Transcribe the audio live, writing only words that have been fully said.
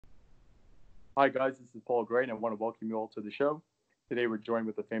Hi, guys, this is Paul Gray, and I want to welcome you all to the show. Today, we're joined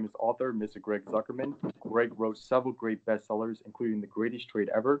with the famous author, Mr. Greg Zuckerman. Greg wrote several great bestsellers, including The Greatest Trade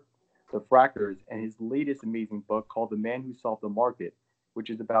Ever, The Frackers, and his latest amazing book called The Man Who Solved the Market,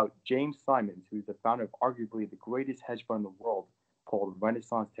 which is about James Simons, who is the founder of arguably the greatest hedge fund in the world called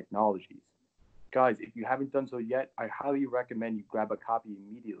Renaissance Technologies. Guys, if you haven't done so yet, I highly recommend you grab a copy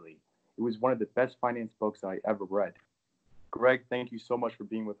immediately. It was one of the best finance books I ever read. Greg, thank you so much for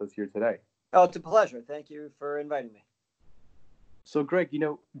being with us here today. Oh, it's a pleasure. Thank you for inviting me. So, Greg,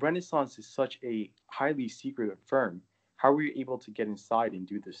 Renaissance is such a highly secretive firm. How were you able to get inside and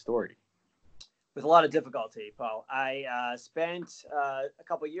do this story? With a lot of difficulty, Paul. I spent a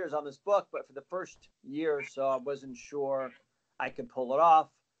couple of years on this book, but for the first year or so, I wasn't sure I could pull it off.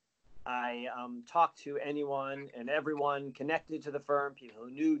 I talked to anyone and everyone connected to the firm, people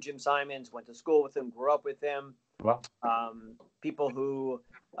who knew Jim Simons, went to school with him, grew up with him, Well, people who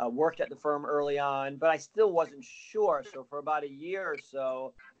worked at the firm early on, but I still wasn't sure. So for about a year or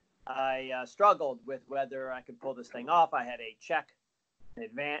so, I struggled with whether I could pull this thing off. I had a check in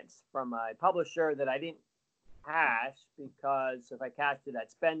advance from my publisher that I didn't cash because if I cashed it,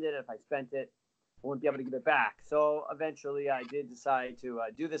 I'd spend it. If I spent it, I wouldn't be able to give it back. So eventually I did decide to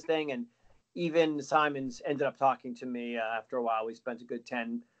do this thing. And even Simons ended up talking to me after a while. We spent a good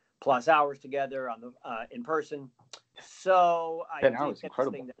 10 plus hours together on the in person. So I 10 did hours, get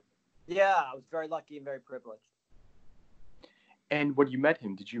incredible. this thing done. Yeah, I was very lucky and very privileged. And when you met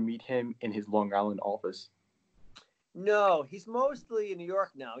him, did you meet him in his Long Island office? No, he's mostly in New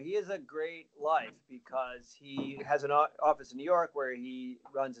York now. He has a great life because he has an office in New York where he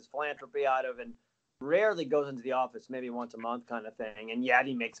runs his philanthropy out of and rarely goes into the office, maybe once a month kind of thing. And yet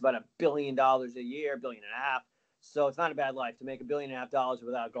he makes about $1 billion a year, $1.5 billion. So it's not a bad life to make $1.5 billion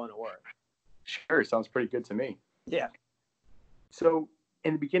without going to work. Sure, sounds pretty good to me. Yeah. So,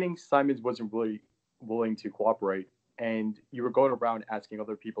 in the beginning, Simons wasn't really willing to cooperate, and you were going around asking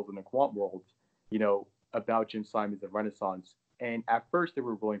other people in the quant world, you know, about Jim Simons and Renaissance. And at first, they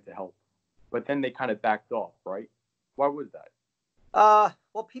were willing to help, but then they kind of backed off, right? Why was that?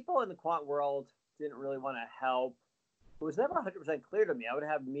 Well, people in the quant world didn't really want to help. It was never 100% clear to me. I would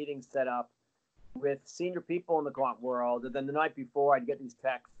have meetings set up with senior people in the quant world, and then the night before, I'd get these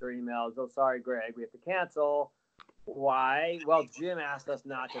texts or emails. Oh, sorry, Greg, we have to cancel. Why? Well, Jim asked us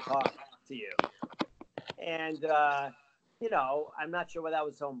not to talk to you. And, I'm not sure why that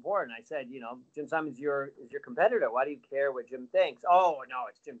was so important. I said, Jim Simons is your competitor. Why do you care what Jim thinks? Oh, no,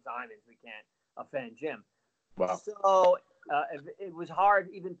 it's Jim Simons. We can't offend Jim. Wow. So it was hard,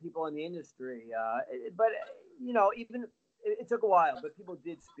 even people in the industry. But even it took a while, but people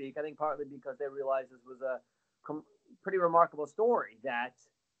did speak. I think partly because they realized this was a pretty remarkable story that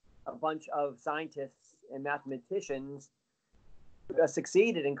a bunch of scientists and mathematicians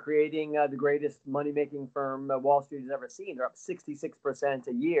succeeded in creating the greatest money-making firm Wall Street has ever seen. They're up 66%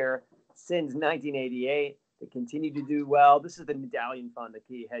 a year since 1988. They continue to do well. This is the Medallion Fund, the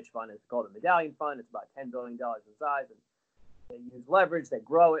key hedge fund. It's called a Medallion Fund. It's about $10 billion in size. And they use leverage. They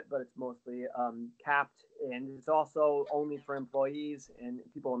grow it, but it's mostly capped. And it's also only for employees and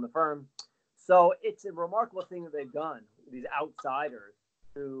people in the firm. So it's a remarkable thing that they've done, these outsiders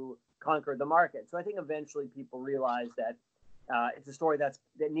who conquered the market. So I think eventually people realized that it's a story that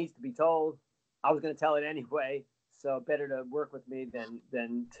needs to be told. I was going to tell it anyway, so better to work with me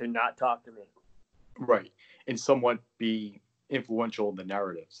than to not talk to me. Right, and somewhat be influential in the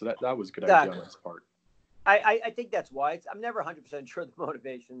narrative. So that was a good Exactly. idea on his part. I think that's why. I'm never 100% sure the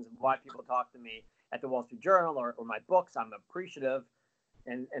motivations of why people talk to me at the Wall Street Journal or my books. I'm appreciative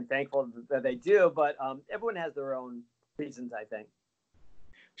and thankful that they do, but everyone has their own reasons, I think.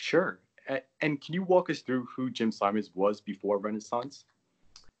 Sure. And can you walk us through who Jim Simons was before Renaissance?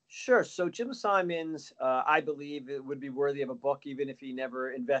 Sure. So Jim Simons, I believe, it would be worthy of a book, even if he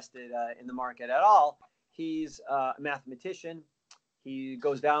never invested in the market at all. He's a mathematician. He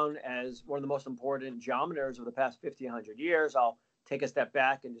goes down as one of the most important geometers of the past 50, 100 years. I'll take a step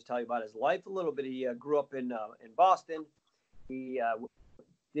back and just tell you about his life a little bit. He grew up in Boston. He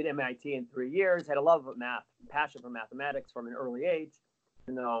did MIT in 3 years, had a love of math, passion for mathematics from an early age,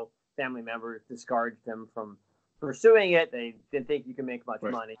 even though family members discouraged him from pursuing it. They didn't think you can make much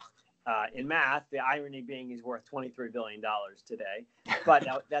money in math. The irony being he's worth $23 billion today, but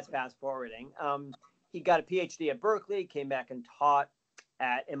that's fast forwarding. He got a PhD at Berkeley, came back and taught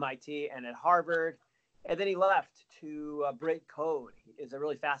at MIT and at Harvard, and then he left to break code. It's a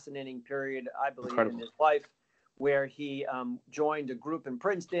really fascinating period, I believe, in his life, where he joined a group in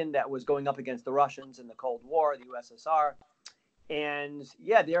Princeton that was going up against the Russians in the Cold War, the USSR. And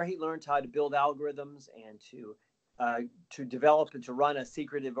there he learned how to build algorithms and to to develop and to run a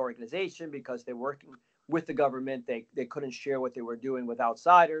secretive organization because they're working with the government. They couldn't share what they were doing with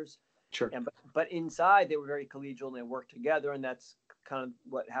outsiders. Sure. But inside they were very collegial and they worked together, and that's kind of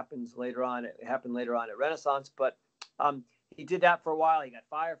what happens later on. It happened later on at Renaissance, but he did that for a while. He got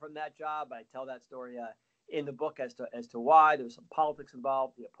fired from that job. I tell that story in the book as to why. There was some politics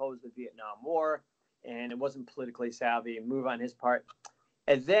involved. He opposed the Vietnam War, and it wasn't politically savvy. A move on his part.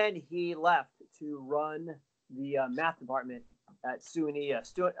 And then he left to run the math department at SUNY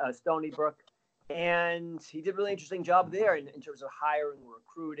Stony Brook. And he did a really interesting job there in terms of hiring,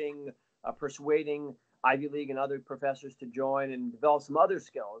 recruiting, persuading Ivy League and other professors to join and develop some other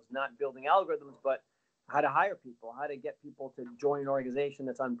skills, not building algorithms, but how to hire people, how to get people to join an organization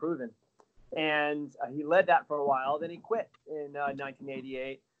that's unproven. And he led that for a while. Then he quit in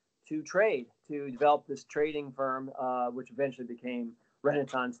 1988 to develop this trading firm, which eventually became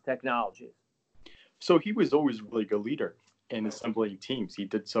Renaissance Technologies. So he was always a really good leader in assembling teams. He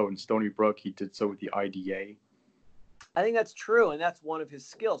did so in Stony Brook. He did so with the IDA. I think that's true, and that's one of his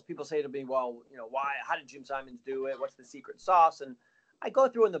skills. People say to me, well, why? How did Jim Simons do it? What's the secret sauce? And I go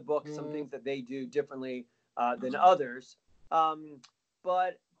through in the book some things that they do differently than others.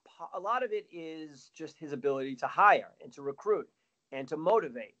 But a lot of it is just his ability to hire and to recruit and to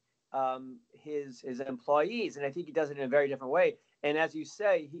motivate his employees. And I think he does it in a very different way. And as you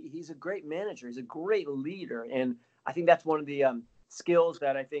say, he's a great manager. He's a great leader. And I think that's one of the skills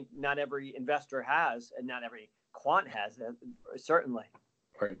that I think not every investor has and not every quant has, certainly.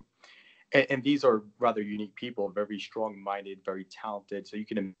 Right. And these are rather unique people, very strong-minded, very talented. So you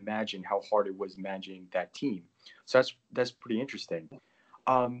can imagine how hard it was managing that team. So that's pretty interesting.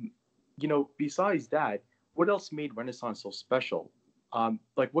 Besides that, what else made Renaissance so special?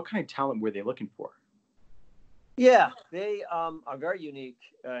 What kind of talent were they looking for? Yeah, they are very unique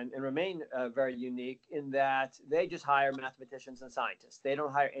and remain very unique in that they just hire mathematicians and scientists. They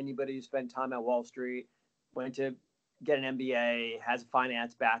don't hire anybody who spent time at Wall Street, went to get an MBA, has a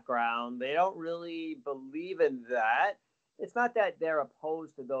finance background. They don't really believe in that. It's not that they're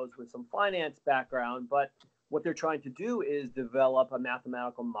opposed to those with some finance background, but what they're trying to do is develop a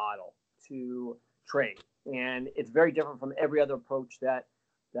mathematical model to trade. And it's very different from every other approach that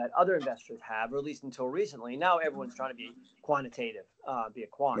other investors have, or at least until recently. Now everyone's trying to be quantitative, be a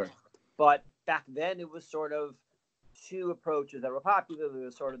quant. Right. But back then it was sort of two approaches that were popular. There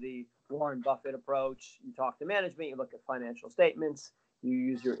was sort of the Warren Buffett approach. You talk to management, you look at financial statements, you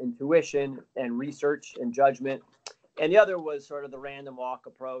use your intuition and research and judgment. And the other was sort of the random walk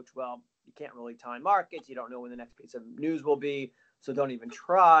approach. Well, you can't really time markets. You don't know when the next piece of news will be, so don't even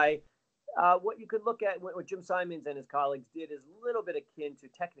try. What you could look at, what Jim Simons and his colleagues did, is a little bit akin to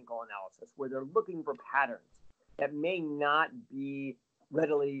technical analysis, where they're looking for patterns that may not be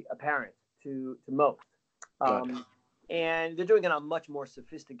readily apparent to most. And they're doing it in a much more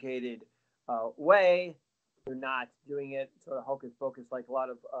sophisticated way. They're not doing it sort of hocus pocus like a lot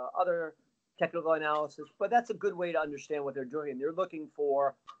of other technical analysis, but that's a good way to understand what they're doing. They're looking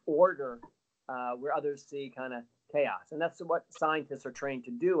for order where others see kind of chaos, and that's what scientists are trained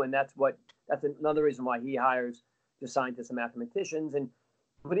to do. And that's another reason why he hires the scientists and mathematicians.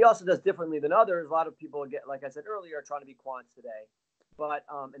 But he also does differently than others. A lot of people get, like I said earlier, are trying to be quants today, but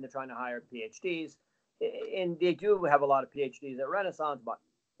and they're trying to hire PhDs, and they do have a lot of PhDs at Renaissance, about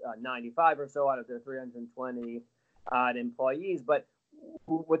 95 or so out of their 320 odd employees. But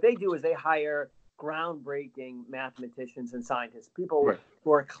what they do is they hire groundbreaking mathematicians and scientists, people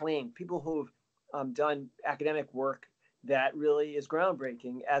who are acclaimed, people who've done academic work that really is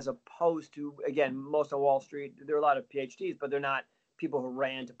groundbreaking, as opposed to, again, most on Wall Street, there are a lot of PhDs, but they're not people who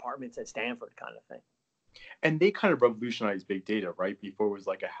ran departments at Stanford kind of thing. And they kind of revolutionized big data, right? Before it was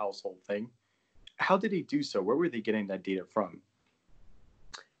like a household thing. How did they do so? Where were they getting that data from?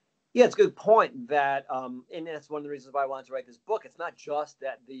 Yeah, it's a good point that, and that's one of the reasons why I wanted to write this book. It's not just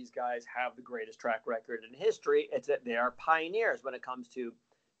that these guys have the greatest track record in history. It's that they are pioneers when it comes to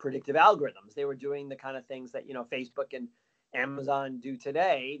predictive algorithms. They were doing the kind of things that, Facebook and Amazon do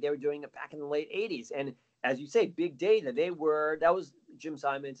today. They were doing it back in the late 80s. And as you say, big data, that was Jim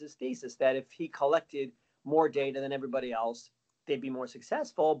Simons' thesis, that if he collected more data than everybody else, they'd be more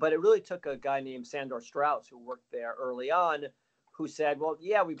successful. But it really took a guy named Sandor Strauss, who worked there early on, who said, well,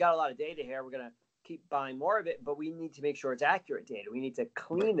 yeah, we've got a lot of data here. We're going to keep buying more of it, but we need to make sure it's accurate data. We need to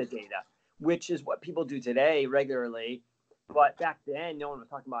clean the data, which is what people do today regularly. But back then, no one was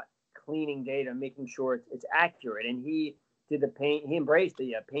talking about cleaning data, making sure it's accurate. And he embraced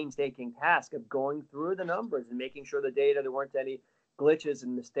the painstaking task of going through the numbers and making sure the data, there weren't any glitches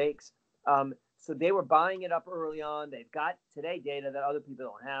and mistakes. So they were buying it up early on. They've got today data that other people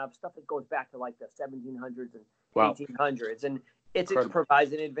don't have, stuff that goes back to like the 1700s and Wow. 1800s. And it Incredible.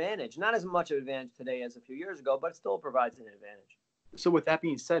 provides an advantage. Not as much of an advantage today as a few years ago, but it still provides an advantage. So with that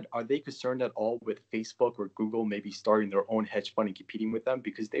being said, are they concerned at all with Facebook or Google maybe starting their own hedge fund and competing with them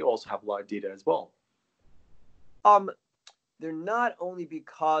because they also have a lot of data as well? They're not, only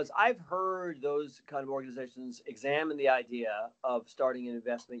because I've heard those kind of organizations examine the idea of starting an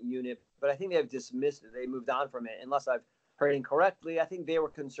investment unit, but I think they've dismissed it. They moved on from it. Unless I've heard incorrectly, I think they were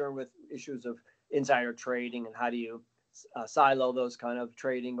concerned with issues of insider trading and how do you silo those kind of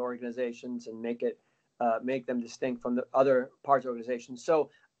trading organizations and make them distinct from the other parts of organizations.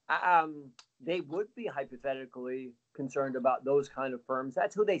 So they would be hypothetically concerned about those kind of firms.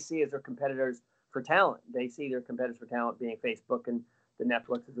 That's who they see as their competitors for talent. They see their competitors for talent being Facebook and the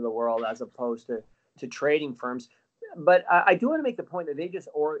Netflixes of the world, as opposed to trading firms. But I do want to make the point that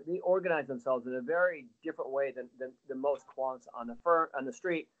they organize themselves in a very different way than most quants on the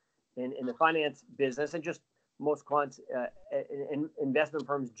street in the finance business, and just most quants in investment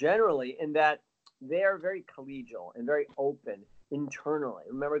firms generally, in that they are very collegial and very open internally.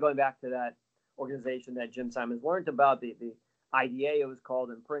 Remember, going back to that organization that Jim Simons learned about, the IDA, it was called,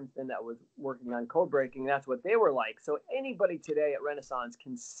 in Princeton, that was working on code breaking. That's what they were like. So anybody today at Renaissance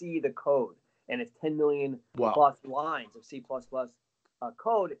can see the code, and it's 10 million plus lines of C++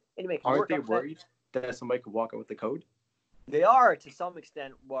 code. And aren't they worried that somebody could walk out with the code? They are, to some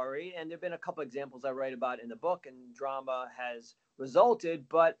extent, worried. And there have been a couple examples I write about in the book, and drama has resulted.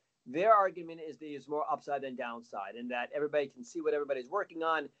 But their argument is there's more upside than downside, and that everybody can see what everybody's working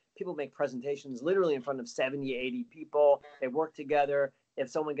on. People make presentations literally in front of 70, 80 people. They work together. If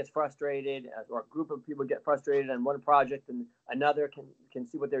someone gets frustrated, or a group of people get frustrated on one project, and another can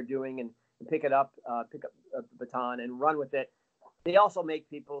see what they're doing and pick up a baton and run with it. They also make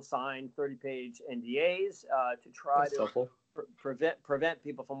people sign 30-page NDAs to try to prevent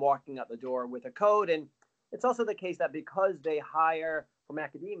people from walking out the door with a code. And it's also the case that because they hire from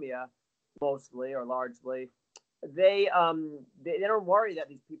academia, mostly or largely, they don't worry that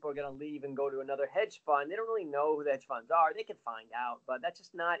these people are going to leave and go to another hedge fund. They don't really know who the hedge funds are. They can find out, but that's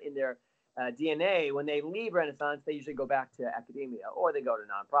just not in their DNA. When they leave Renaissance, they usually go back to academia, or they go to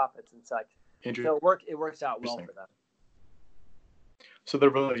nonprofits and such. So it works out well for them. So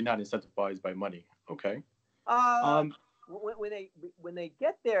they're really not incentivized by money. Okay. When they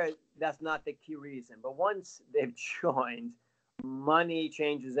get there, that's not the key reason. But once they've joined, money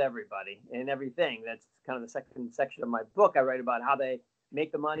changes everybody and everything. That's kind of the second section of my book. I write about how they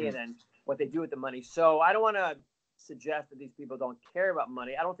make the money and then what they do with the money. So I don't want to suggest that these people don't care about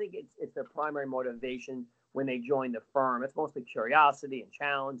money. I don't think it's their primary motivation when they join the firm. It's mostly curiosity and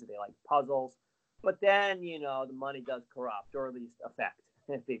challenge, and they like puzzles. But then, the money does corrupt, or at least affect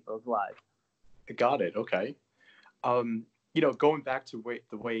people's lives. Got it. Okay. Going back to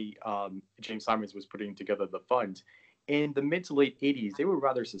the way James Simons was putting together the fund, in the mid to late 80s, they were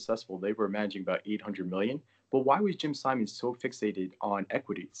rather successful. They were managing about 800 million. But why was Jim Simons so fixated on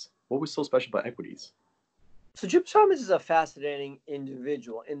equities? What was so special about equities? So Jim Simons is a fascinating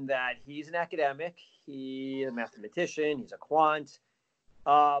individual in that he's an academic, he's a mathematician, he's a quant,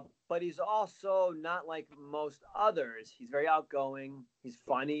 but he's also not like most others. He's very outgoing, he's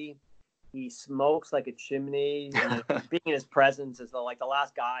funny, he smokes like a chimney. Being in his presence is like the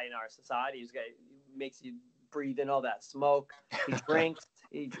last guy in our society who makes you breathe in all that smoke. He drinks,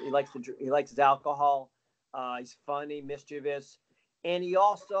 he likes his alcohol. He's funny, mischievous, and he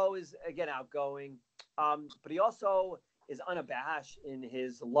also is, again, outgoing. But he also is unabashed in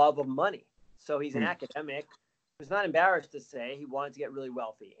his love of money. So he's an academic who's not embarrassed to say he wanted to get really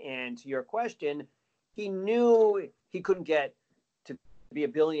wealthy. And to your question, he knew he couldn't get to be a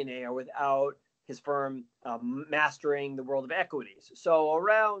billionaire without his firm mastering the world of equities. So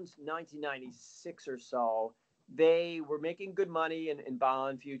around 1996 or so, they were making good money in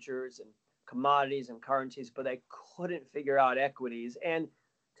bond futures and commodities and currencies, but they couldn't figure out equities. And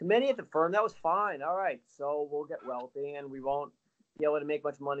to many at the firm, that was fine. All right, so we'll get wealthy and we won't be able to make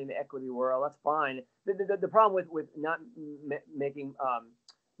much money in the equity world. That's fine. The problem with not making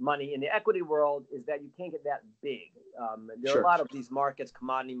money in the equity world is that you can't get that big. There are a lot of these markets,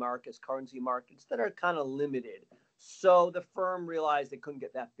 commodity markets, currency markets, that are kind of limited. So the firm realized they couldn't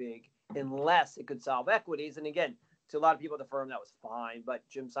get that big unless it could solve equities. And again, to a lot of people at the firm, that was fine. But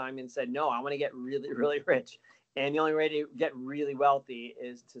Jim Simons said, no, I want to get really, really rich. And the only way to get really wealthy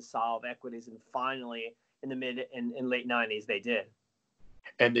is to solve equities. And finally, in the mid and late 90s, they did.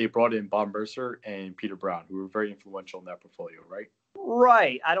 And they brought in Bob Mercer and Peter Brown, who were very influential in that portfolio, right?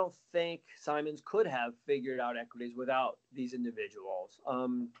 Right. I don't think Simons could have figured out equities without these individuals.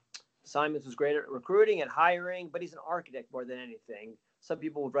 Simons was great at recruiting and hiring, but he's an architect more than anything. Some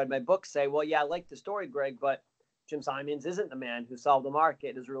people who've read my book say, well, yeah, I like the story, Greg, but Jim Simons isn't the man who solved the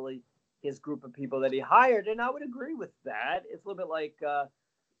market. It's really his group of people that he hired. And I would agree with that. It's a little bit like,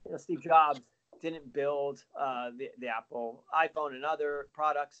 Steve Jobs didn't build the Apple iPhone and other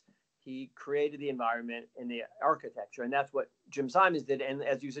products. He created the environment and the architecture. And that's what Jim Simons did. And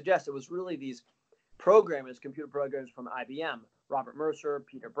as you suggest, it was really these programmers, computer programmers from IBM, Robert Mercer,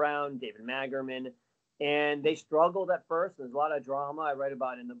 Peter Brown, David Magerman. And they struggled at first. There's a lot of drama I write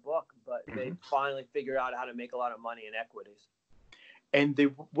about in the book, but they finally figured out how to make a lot of money in equities. And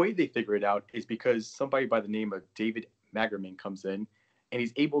the way they figure it out is because somebody by the name of David Magerman comes in and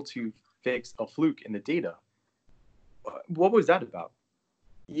he's able to fix a fluke in the data. What was that about?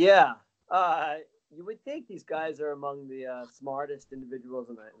 Yeah. You would think these guys are among the smartest individuals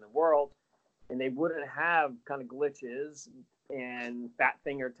in the world, and they wouldn't have kind of glitches and fat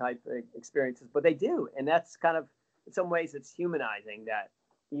finger type experiences, but they do. And that's kind of, in some ways, it's humanizing that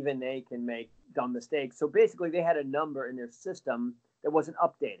even they can make dumb mistakes. So basically, they had a number in their system that wasn't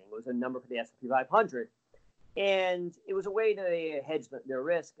updating. It was a number for the S&P 500. And it was a way that they hedged their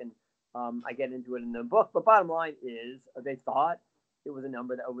risk. And I get into it in the book. But bottom line is they thought it was a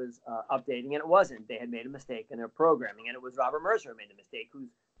number that was updating, and it wasn't. They had made a mistake in their programming. And it was Robert Mercer who made the mistake, who's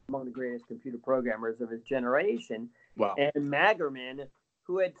among the greatest computer programmers of his generation. Wow. And Magerman,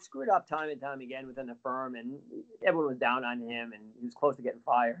 who had screwed up time and time again within the firm, and everyone was down on him, and he was close to getting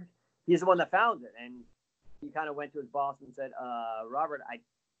fired. He's the one that found it. And he kind of went to his boss and said, Robert,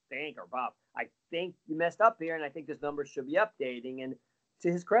 Bob, I think you messed up here, and I think this number should be updating. And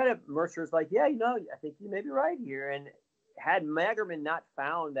to his credit, Mercer's like, yeah, I think you may be right here. And had Magerman not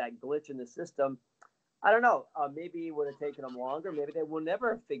found that glitch in the system, I don't know, maybe it would have taken them longer. Maybe they would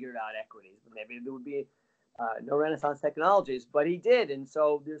never have figured out equities. But maybe there would be no Renaissance technologies. But he did. And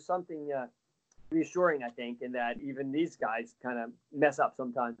so there's something reassuring, I think, in that even these guys kind of mess up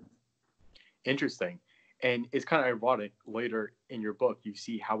sometimes. Interesting. And it's kind of ironic. Later in your book, you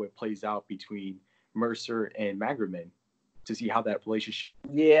see how it plays out between Mercer and Magerman to see how that relationship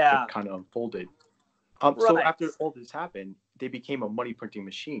kind of unfolded. So after all this happened, they became a money printing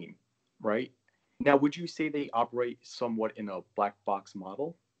machine, right? Now, would you say they operate somewhat in a black box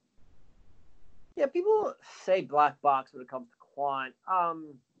model? Yeah, people say black box when it comes to quant.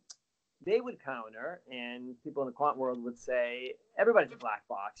 They would counter, and people in the quant world would say everybody's a black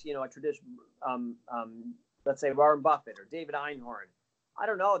box. A tradition, let's say Warren Buffett or David Einhorn. I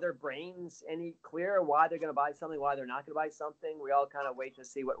don't know, their brains any clear why they're going to buy something, why they're not going to buy something. We all kind of wait to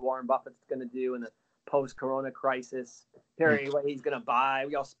see what Warren Buffett's going to do in the post-corona crisis period, what he's going to buy.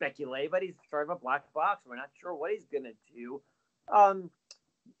 We all speculate, but he's sort of a black box. We're not sure what he's going to do.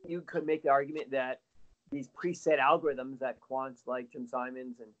 You could make the argument that these preset algorithms that quants like Jim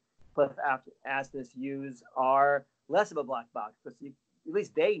Simons and Cliff Asness use are less of a black box, because at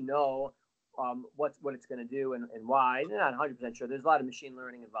least they know what it's going to do and why. They're not 100% sure. There's a lot of machine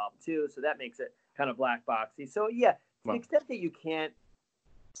learning involved too, so that makes it kind of black boxy. So yeah, to the extent that you can't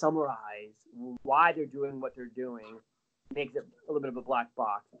summarize why they're doing what they're doing, makes it a little bit of a black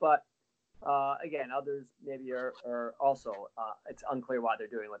box. But again, others maybe are also it's unclear why they're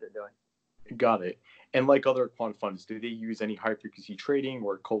doing what they're doing. Got it. And like other quant funds, do they use any high frequency trading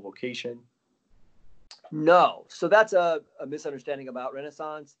or co-location? No. So that's a misunderstanding about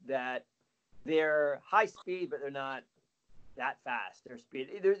Renaissance, that they're high speed, but they're not that fast. Their speed,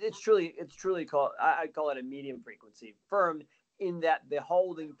 it's truly called, I call it a medium frequency firm, in that the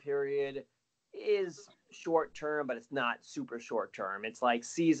holding period is short term, but it's not super short term. It's like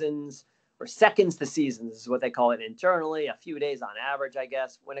seasons or seconds to seasons is what they call it internally, a few days on average, I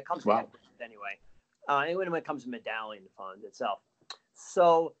guess, when it comes to equities anyway. And when it comes to medallion fund itself.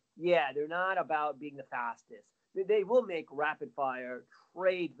 So yeah, they're not about being the fastest. They will make rapid fire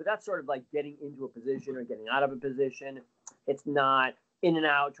trades, but that's sort of like getting into a position or getting out of a position. It's not in and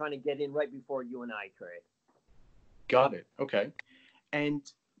out, trying to get in right before you and I trade. Got it. Okay. And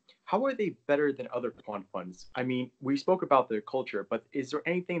how are they better than other quant funds? I mean, we spoke about their culture, but is there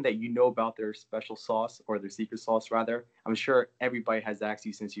anything that you know about their special sauce, or their secret sauce, rather? I'm sure everybody has asked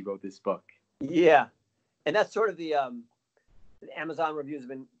you since you wrote this book. Yeah. And that's sort of the Amazon reviews have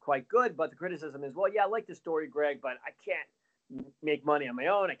been quite good, but the criticism is, well, yeah, I like the story, Greg, but I can't make money on my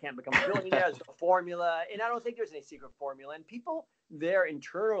own. I can't become a billionaire. There's no formula. And I don't think there's any secret formula. And people there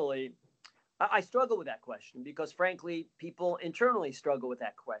internally, I struggle with that question, because frankly, people internally struggle with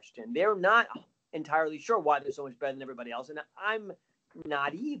that question. They're not entirely sure why they're so much better than everybody else. And I'm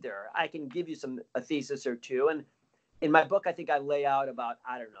not either. I can give you a thesis or two. And in my book, I think I lay out about,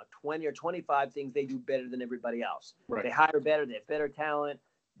 20 or 25 things they do better than everybody else. Right. They hire better. They have better talent.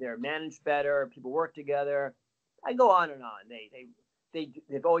 They're managed better. People work together. I go on and on.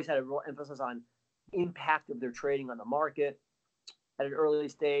 They've always had a real emphasis on impact of their trading on the market at an early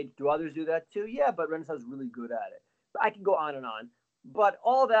stage. Do others do that too? Yeah, but Renaissance is really good at it. But I can go on and on. But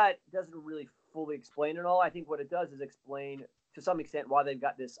all that doesn't really fully explain it all. I think what it does is explain to some extent why they've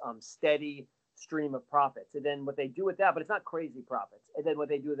got this steady stream of profits. And then what they do with that, but it's not crazy profits. And then what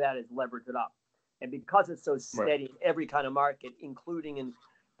they do with that is leverage it up. And because it's so steady in every kind of market, including in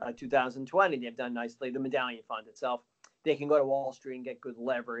 2020, they've done nicely. The Medallion Fund itself, they can go to Wall Street and get good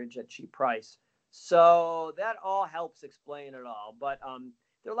leverage at cheap price. So that all helps explain it all. But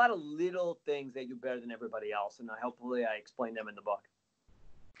there are a lot of little things they do better than everybody else, and hopefully I explain them in the book.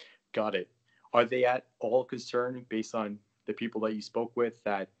 Got it. Are they at all concerned, based on the people that you spoke with,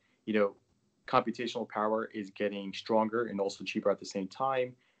 that, computational power is getting stronger and also cheaper at the same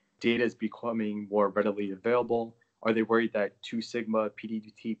time? Data is becoming more readily available. Are they worried that Two Sigma,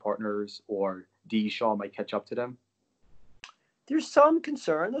 PDT Partners, or D. Shaw might catch up to them? There's some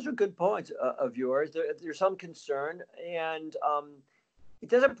concern. Those are good points of yours. There's some concern, and it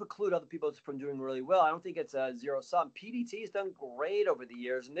doesn't preclude other people from doing really well. I don't think it's a zero sum. PDT has done great over the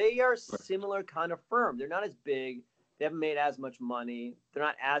years, and they are a similar kind of firm. They're not as big. They haven't made as much money. They're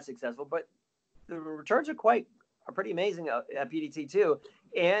not as successful, but the returns are pretty amazing at PDT too.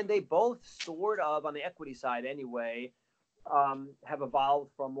 And they both sort of, on the equity side anyway, have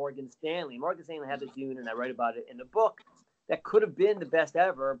evolved from Morgan Stanley. Morgan Stanley had this unit, and I write about it in the book, that could have been the best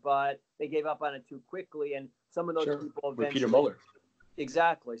ever, but they gave up on it too quickly. And some of those people eventually. With Peter Muller.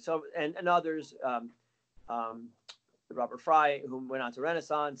 Exactly. So, and others, Robert Fry, who went on to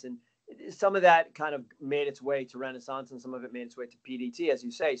Renaissance, and some of that kind of made its way to Renaissance, and some of it made its way to PDT, as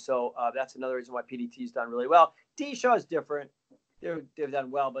you say. So that's another reason why PDT's done really well. D. Shaw is different. They've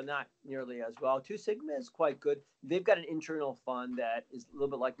done well, but not nearly as well. Two Sigma is quite good. They've got an internal fund that is a little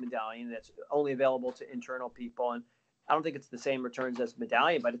bit like Medallion, that's only available to internal people. And I don't think it's the same returns as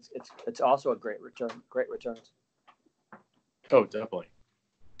Medallion, but it's also a great returns. Oh, definitely.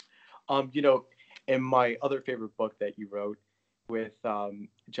 In my other favorite book that you wrote with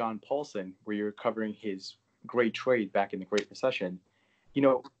John Paulson, where you're covering his great trade back in the Great Recession,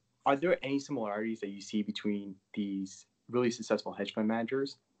 are there any similarities that you see between these really successful hedge fund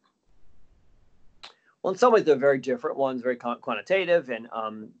managers? Well, in some ways, they're very different. One's very quantitative, and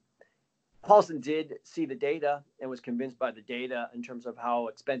Paulson did see the data and was convinced by the data in terms of how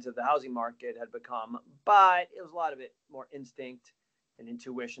expensive the housing market had become, but it was a lot of it more instinct and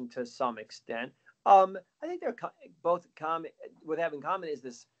intuition to some extent. I think they're both what they have in common is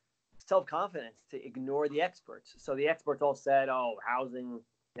this self-confidence to ignore the experts. So the experts all said, oh, housing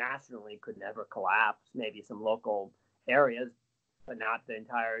nationally could never collapse, maybe some local areas, but not the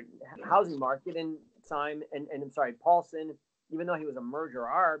entire housing market. And Paulson, even though he was a merger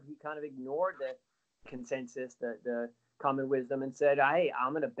arb, he kind of ignored the consensus, the common wisdom, and said, hey,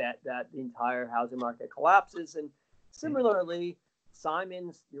 I'm going to bet that the entire housing market collapses. And similarly,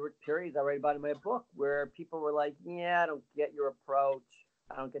 Simons, there were periods I write about in my book where people were like, yeah, I don't get your approach.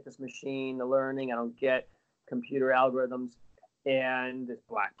 I don't get this machine learning. I don't get computer algorithms. And this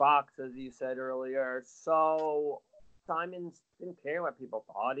black box, as you said earlier. So Simons didn't care what people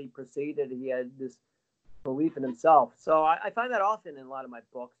thought. He proceeded. He had this belief in himself. So I find that often in a lot of my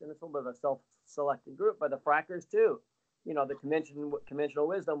books, and it's a little bit of a self-selected group, but the frackers too. The conventional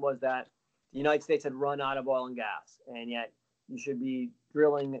wisdom was that the United States had run out of oil and gas, and yet you should be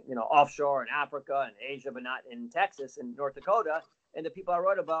drilling, offshore in Africa and Asia, but not in Texas and North Dakota. And the people I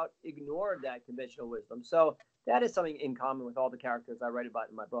wrote about ignored that conventional wisdom. So that is something in common with all the characters I write about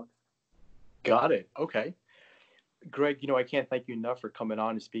in my books. Got it. Okay. Greg, I can't thank you enough for coming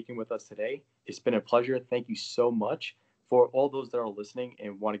on and speaking with us today. It's been a pleasure. Thank you so much. For all those that are listening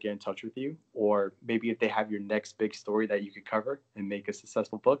and want to get in touch with you, or maybe if they have your next big story that you could cover and make a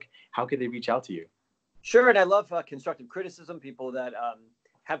successful book, how could they reach out to you? Sure. And I love constructive criticism, people that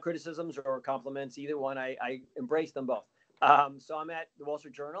have criticisms or compliments, either one. I embrace them both. So I'm at the Wall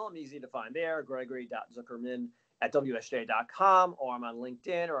Street Journal. I'm easy to find there, gregory.zuckerman@WSJ.com, or I'm on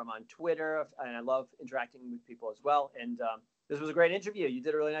LinkedIn, or I'm on Twitter. And I love interacting with people as well. And this was a great interview. You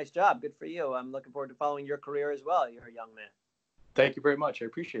did a really nice job. Good for you. I'm looking forward to following your career as well. You're a young man. Thank you very much. I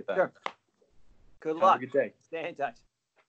appreciate that. Sure. Good luck. Have a good day. Stay in touch.